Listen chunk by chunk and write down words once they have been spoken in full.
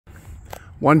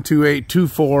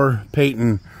12824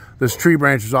 Payton. This tree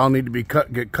branches all need to be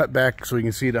get cut back so you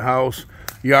can see the house.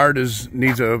 Yard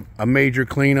needs a major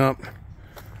cleanup.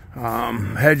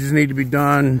 Hedges need to be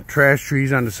done. Trash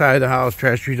trees on the side of the house,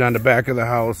 trash trees on the back of the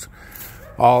house.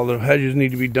 All the hedges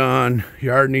need to be done.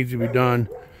 Yard needs to be done.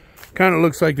 Kind of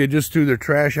looks like they just threw their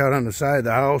trash out on the side of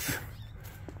the house.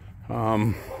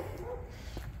 You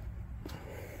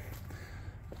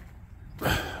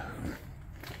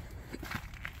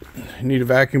need a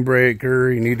vacuum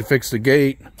breaker. You need to fix the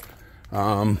gate.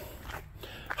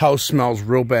 House smells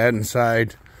real bad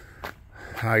inside.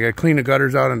 I got to clean the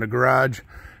gutters out in the garage.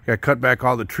 Got to cut back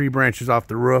all the tree branches off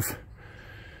the roof.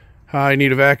 I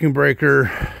need a vacuum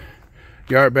breaker.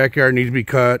 Backyard needs to be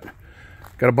cut.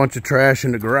 Got a bunch of trash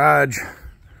in the garage.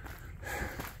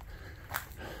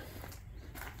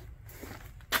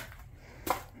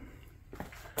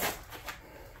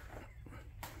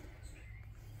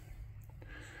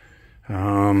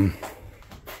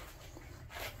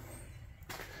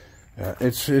 Yeah,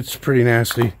 it's pretty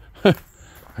nasty. I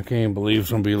can't even believe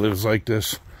somebody lives like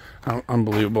this.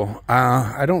 Unbelievable.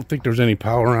 I don't think there's any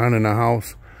power on in the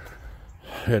house.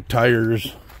 Had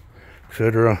tires,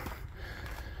 etc.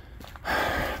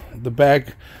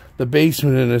 The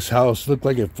basement in this house looked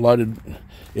like it flooded.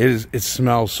 It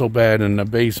smells so bad in the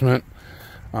basement.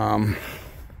 All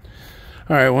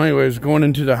right. Well, anyways, going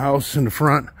into the house in the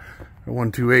front.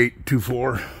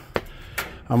 12824.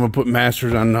 I'm gonna put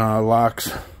masters on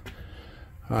locks.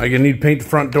 You're gonna need to paint the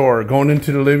front door. Going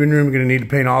into the living room, you're gonna need to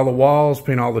paint all the walls,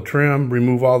 paint all the trim,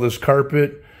 remove all this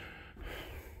carpet,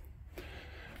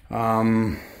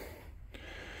 paint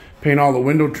all the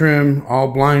window trim,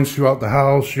 all blinds throughout the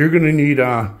house. You're gonna need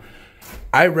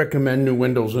I recommend new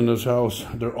windows in this house.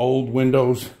 They're old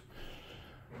windows.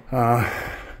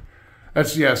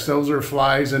 Yes, those are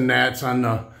flies and gnats on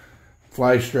the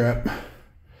fly strap.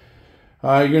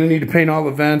 You're gonna need to paint all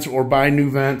the vents or buy new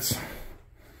vents.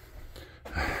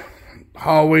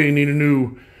 Hallway, you need a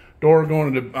new door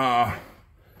going to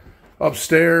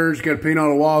upstairs. You gotta paint all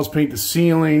the walls, paint the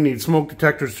ceiling, need smoke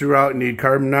detectors throughout, you need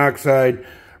carbon monoxide,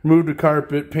 remove the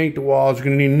carpet, paint the walls. You're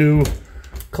gonna need a new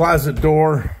closet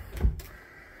door.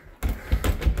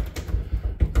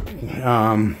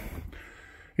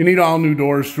 You need all new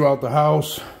doors throughout the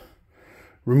house.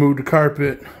 Remove the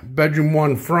carpet. Bedroom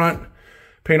 1 front.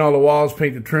 Paint all the walls,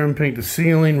 paint the trim, paint the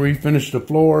ceiling, refinish the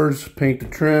floors, paint the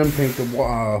trim, paint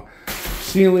the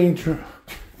ceiling,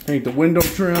 paint the window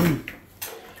trim.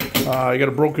 You got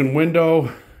a broken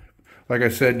window. Like I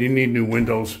said, you need new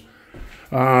windows.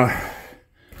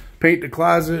 Paint the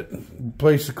closet,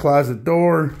 replace the closet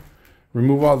door,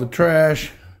 remove all the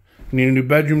trash. You need a new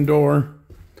bedroom door.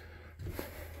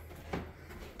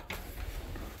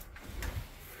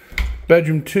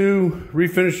 Bedroom 2,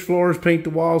 refinish floors, paint the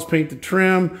walls, paint the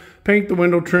trim, paint the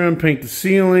window trim, paint the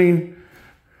ceiling.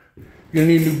 You're gonna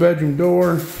need a new bedroom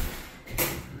door.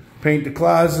 Paint the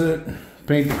closet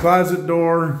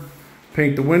door,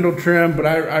 paint the window trim. But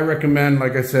I recommend,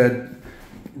 like I said,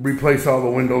 replace all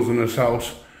the windows in this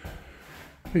house.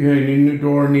 You're gonna need a new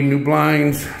door, need new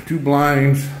blinds, 2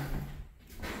 blinds.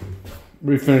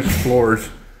 Refinish the floors.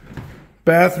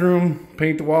 Bathroom,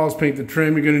 paint the walls, paint the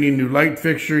trim. You're gonna need a new light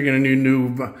fixture. You're gonna need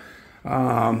new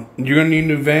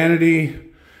vanity.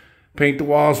 Paint the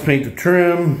walls, paint the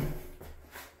trim.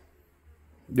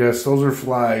 Yes, those are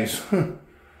flies. Paint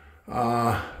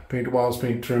the walls,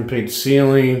 paint the trim, paint the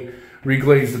ceiling.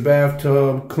 Reglaze the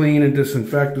bathtub. Clean and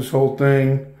disinfect this whole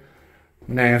thing.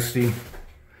 Nasty.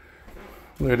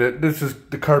 Look at it. This is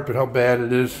the carpet, how bad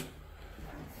it is.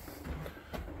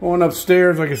 Going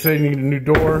upstairs, like I said, you need a new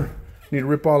door. You need to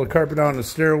rip all the carpet out in the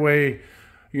stairway.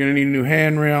 You're gonna need a new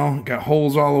handrail. Got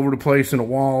holes all over the place in the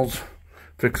walls.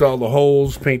 Fix all the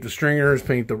holes, paint the stringers,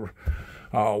 paint the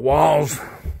walls.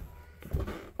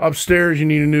 Upstairs, you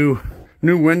need a new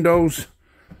windows.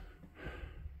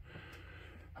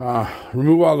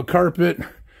 Remove all the carpet.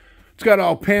 It's got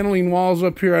all paneling walls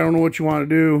up here. I don't know what you want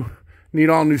to do. Need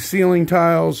all new ceiling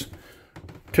tiles.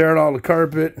 Tear out all the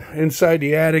carpet. Inside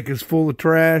the attic is full of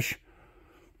trash.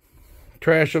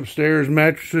 Trash upstairs,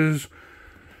 mattresses.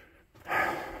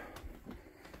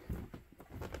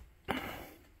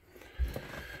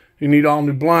 You need all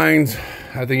new blinds.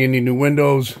 I think you need new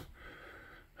windows.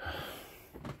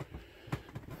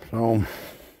 So,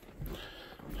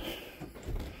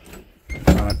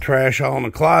 trash all in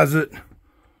the closet.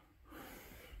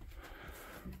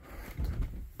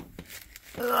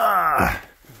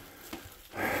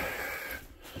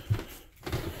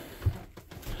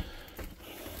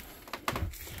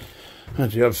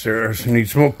 That's the upstairs. You need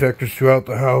smoke detectors throughout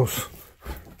the house.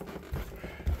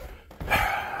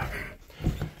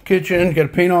 kitchen. Got to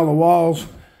paint all the walls,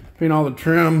 paint all the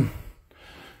trim,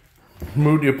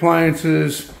 remove the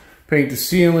appliances, paint the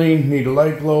ceiling. Need a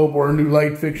light globe or a new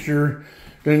light fixture.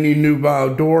 Gonna need a new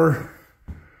door.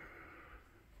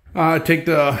 Take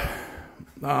the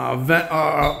vent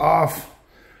off.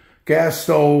 Gas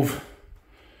stove.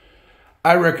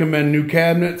 I recommend new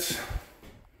cabinets.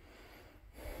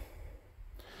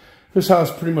 This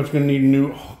house is pretty much going to need a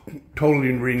new,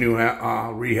 totally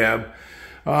rehab.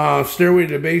 Stairway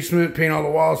to the basement, paint all the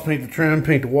walls, paint the trim,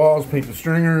 paint the walls, paint the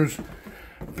stringers.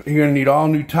 You're going to need all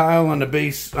new tile on the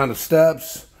base, on the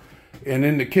steps. And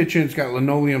in the kitchen, it's got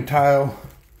linoleum tile.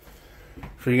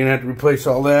 So you're going to have to replace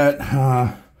all that.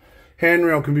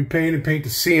 Handrail can be painted, paint the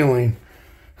ceiling.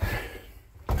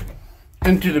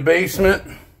 Into the basement.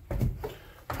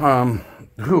 It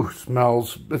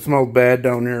smells bad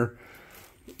down there.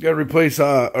 Got to replace,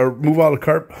 or move all the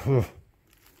carpet.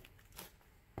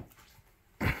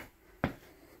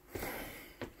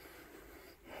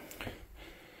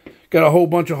 Got a whole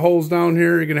bunch of holes down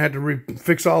here. You're going to have to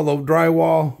fix all the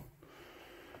drywall.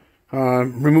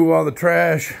 Remove all the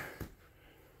trash.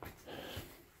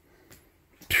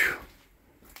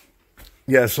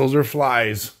 Yes, those are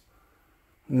flies.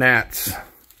 Gnats.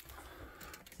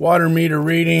 Water meter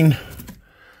reading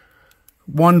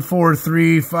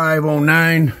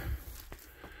 143509.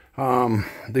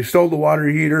 They stole the water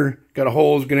heater. Got a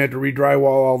hole. Is gonna have to re-drywall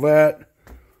all that.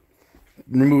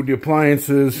 Remove the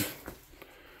appliances.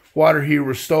 Water heater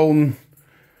was stolen.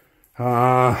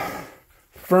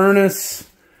 Furnace.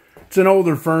 It's an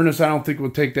older furnace. I don't think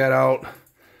we'll take that out.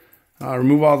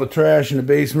 Remove all the trash in the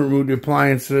basement. Remove the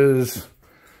appliances.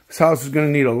 This house is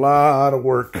gonna need a lot of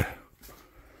work.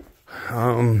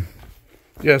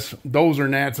 Yes, those are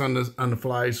gnats on the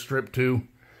fly strip too.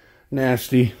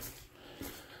 Nasty.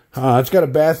 It's got a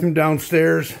bathroom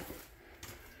downstairs.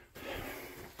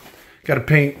 Got to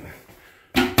paint.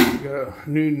 Got a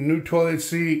new toilet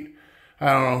seat.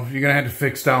 I don't know. You're gonna have to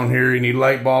fix down here. You need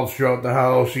light bulbs throughout the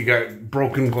house. You got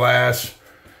broken glass.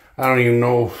 I don't even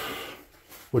know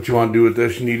what you want to do with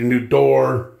this. You need a new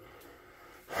door.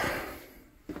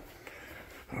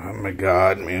 Oh my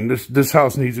God, man! This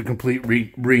house needs a complete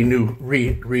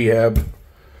rehab.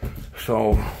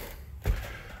 So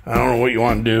I don't know what you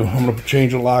want to do. I'm gonna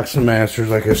change the locks and masters,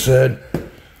 like I said.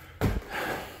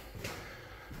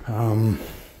 And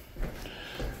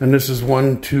this is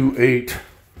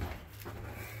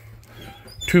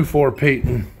 12824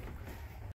 Payton.